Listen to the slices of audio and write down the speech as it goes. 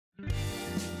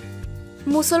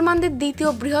মুসলমানদের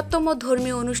দ্বিতীয় বৃহত্তম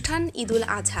ধর্মীয় অনুষ্ঠান ঈদুল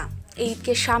আজহা। এই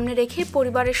ঈদকে সামনে রেখে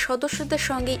পরিবারের সদস্যদের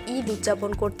সঙ্গে ঈদ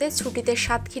উদযাপন করতে ছুটিতে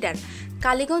সাতক্ষীরার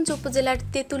কালীগঞ্জ উপজেলার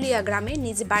তেঁতুলিয়া গ্রামে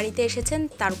নিজ বাড়িতে এসেছেন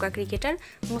তারকা ক্রিকেটার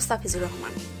মুস্তাফিজুর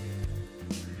রহমান।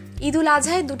 ঈদুল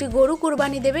আজহায় দুটি গরু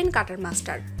কুরবানি দেবেন কাটার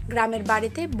মাস্টার। গ্রামের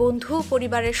বাড়িতে বন্ধু ও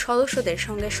পরিবারের সদস্যদের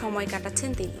সঙ্গে সময়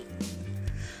কাটাচ্ছেন তিনি।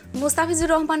 মুস্তাফিজুর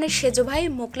রহমানের সেজো ভাই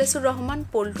মোখলেসুর রহমান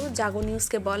পল্টু জাগো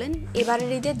নিউজকে বলেন,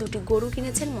 এবারের ঈদে দুটি গরু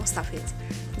কিনেছেন মোস্তাফিজ,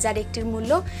 যার একটির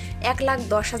মূল্য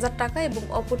 1,10,000 টাকা এবং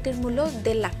অপরটির মূল্য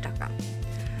 1.5 লাখ টাকা।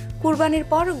 কুরবানির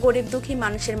পর গরিব দুঃখী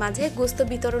মানুষের মাঝে গোশত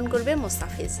বিতরণ করবে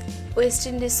মোস্তাফিজ। ওয়েস্ট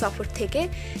ইন্ডিজ সফর থেকে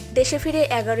দেশে ফিরে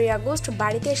 11ই আগস্ট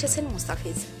বাড়িতে এসেছেন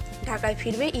মোস্তাফিজ। ঢাকায়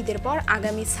ফিরবে ঈদের পর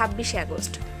আগামী 26শে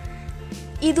আগস্ট।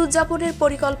 ঈদ উদযাপনের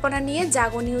পরিকল্পনা নিয়ে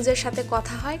জাগো নিউজের সাথে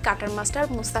কথা হয় কাটার মাস্টার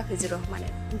মুস্তাফিজুর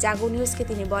রহমানের। জাগো নিউজকে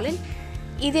তিনি বলেন,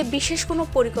 ঈদে বিশেষ কোনো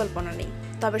পরিকল্পনা নেই,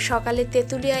 তবে সকালে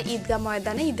তেঁতুলিয়া ঈদগাহ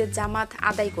ময়দানে ঈদের জামাত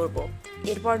আদায় করব।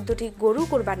 এরপর দুটি গরু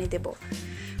কোরবানি দেব।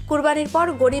 কোরবানির পর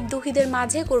গরিব দুঃখীদের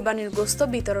মাঝে কোরবানির গোশত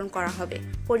বিতরণ করা হবে।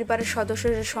 পরিবারের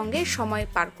সদস্যদের সঙ্গে সময়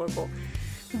পার করব।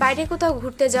 বাইরে কোথাও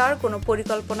ঘুরতে যাওয়ার কোনো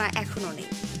পরিকল্পনা এখনো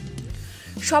নেই।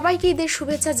 সবাইকে ঈদের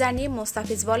শুভেচ্ছা জানিয়ে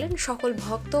মোস্তাফিজ বলেন, সকল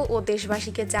ভক্ত ও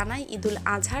দেশবাসীকে জানাই ঈদুল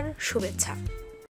আজহার শুভেচ্ছা।